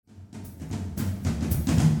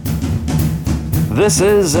This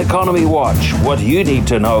is Economy Watch, what you need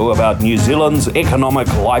to know about New Zealand's economic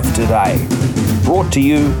life today. Brought to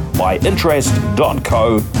you by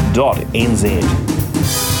interest.co.nz.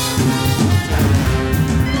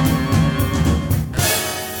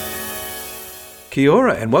 Kia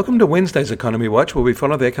ora and welcome to Wednesday's Economy Watch, where we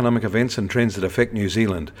follow the economic events and trends that affect New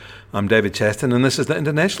Zealand. I'm David Chaston and this is the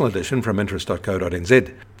international edition from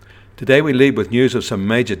interest.co.nz. Today we lead with news of some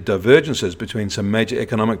major divergences between some major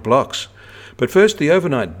economic blocs. But first, the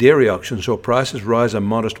overnight dairy auction saw prices rise a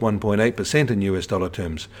modest 1.8% in US dollar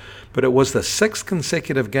terms. But it was the sixth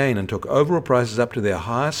consecutive gain and took overall prices up to their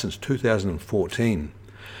highest since 2014.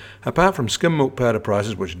 Apart from skim milk powder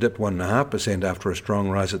prices, which dipped 1.5% after a strong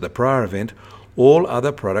rise at the prior event, all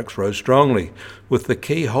other products rose strongly, with the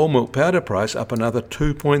key whole milk powder price up another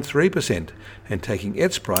 2.3% and taking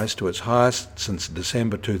its price to its highest since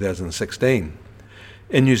December 2016.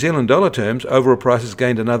 In New Zealand dollar terms, overall prices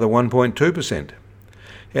gained another 1.2%.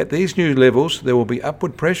 At these new levels, there will be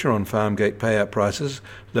upward pressure on farm gate payout prices,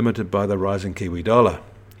 limited by the rising Kiwi dollar.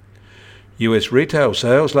 US retail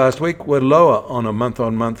sales last week were lower on a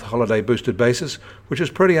month-on-month holiday-boosted basis, which is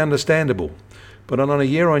pretty understandable. But on a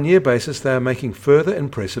year-on-year basis, they are making further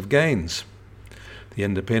impressive gains. The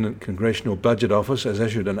Independent Congressional Budget Office has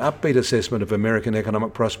issued an upbeat assessment of American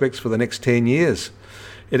economic prospects for the next 10 years.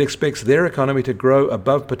 It expects their economy to grow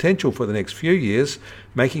above potential for the next few years,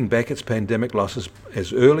 making back its pandemic losses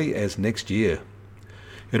as early as next year.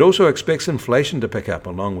 It also expects inflation to pick up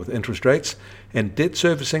along with interest rates, and debt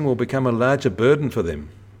servicing will become a larger burden for them.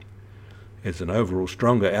 It's an overall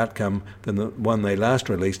stronger outcome than the one they last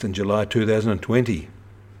released in July 2020.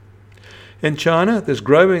 In China, there's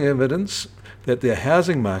growing evidence that their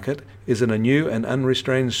housing market is in a new and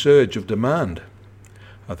unrestrained surge of demand.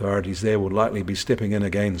 Authorities there will likely be stepping in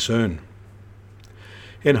again soon.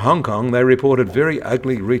 In Hong Kong, they reported very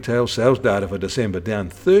ugly retail sales data for December, down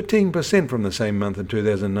 13% from the same month in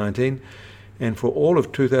 2019, and for all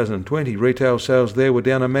of 2020, retail sales there were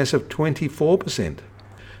down a massive 24%.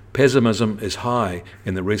 Pessimism is high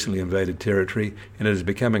in the recently invaded territory, and it is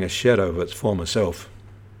becoming a shadow of its former self.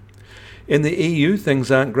 In the EU,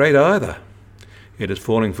 things aren't great either. It is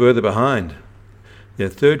falling further behind. Their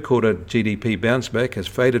third quarter GDP bounce back has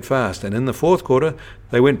faded fast, and in the fourth quarter,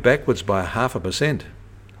 they went backwards by 0.5%.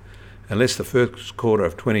 Unless the first quarter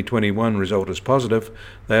of 2021 result is positive,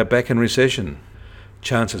 they are back in recession.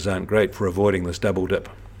 Chances aren't great for avoiding this double dip.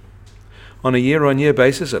 On a year-on-year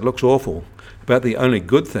basis, it looks awful. But the only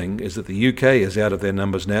good thing is that the UK is out of their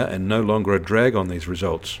numbers now and no longer a drag on these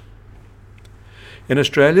results. In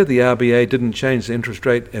Australia, the RBA didn't change the interest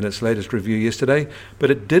rate in its latest review yesterday,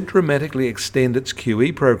 but it did dramatically extend its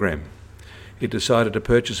QE program. It decided to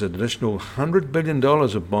purchase an additional $100 billion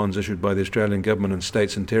of bonds issued by the Australian government and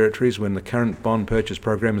states and territories when the current bond purchase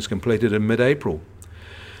program is completed in mid-April.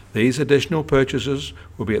 These additional purchases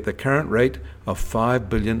will be at the current rate of $5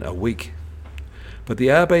 billion a week. But the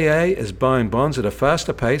RBA is buying bonds at a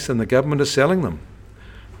faster pace than the government is selling them.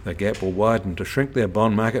 The gap will widen to shrink their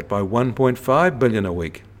bond market by $1.5 billion a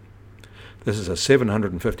week. This is a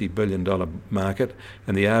 $750 billion market,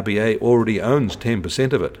 and the RBA already owns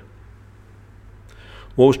 10% of it.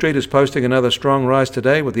 Wall Street is posting another strong rise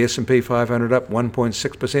today, with the S&P 500 up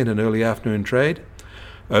 1.6% in early afternoon trade.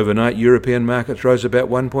 Overnight, European markets rose about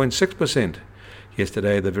 1.6%.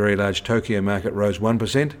 Yesterday, the very large Tokyo market rose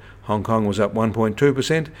 1%, Hong Kong was up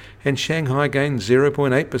 1.2%, and Shanghai gained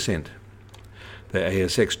 0.8%. The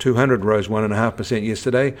ASX 200 rose 1.5%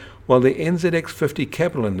 yesterday, while the NZX 50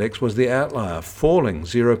 Capital Index was the outlier, falling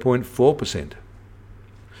 0.4%.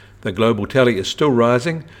 The global tally is still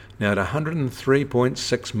rising, now at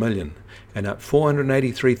 103.6 million, and up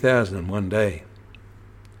 483,000 in one day.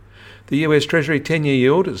 The US Treasury 10-year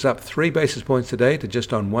yield is up 3 basis points today to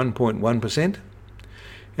just on 1.1%.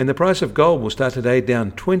 And the price of gold will start today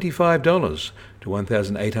down $25 to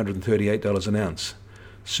 $1,838 an ounce.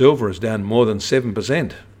 Silver is down more than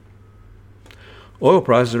 7%. Oil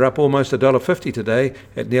prices are up almost $1.50 today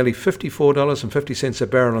at nearly $54.50 a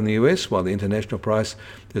barrel in the US, while the international price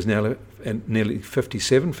is now at nearly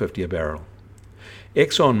 $57.50 a barrel.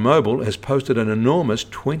 ExxonMobil has posted an enormous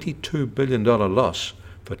 $22 billion loss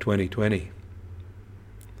for 2020.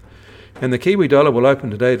 And the Kiwi dollar will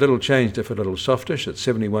open today little changed, if a little softish, at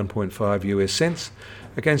 71.5 US cents.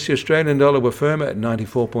 Against the Australian dollar, we're firmer at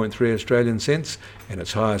 94.3 Australian cents, and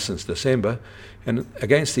it's higher since December. And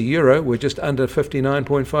against the euro, we're just under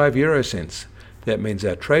 59.5 euro cents. That means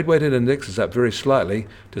our trade-weighted index is up very slightly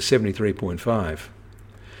to 73.5.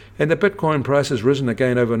 And the Bitcoin price has risen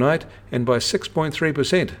again overnight, and by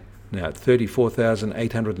 6.3%, now at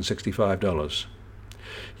 $34,865.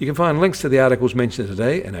 You can find links to the articles mentioned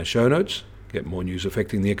today in our show notes. Get more news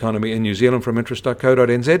affecting the economy in New Zealand from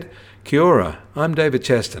interest.co.nz. Kia ora, I'm David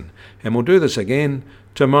Chaston, and we'll do this again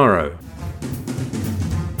tomorrow.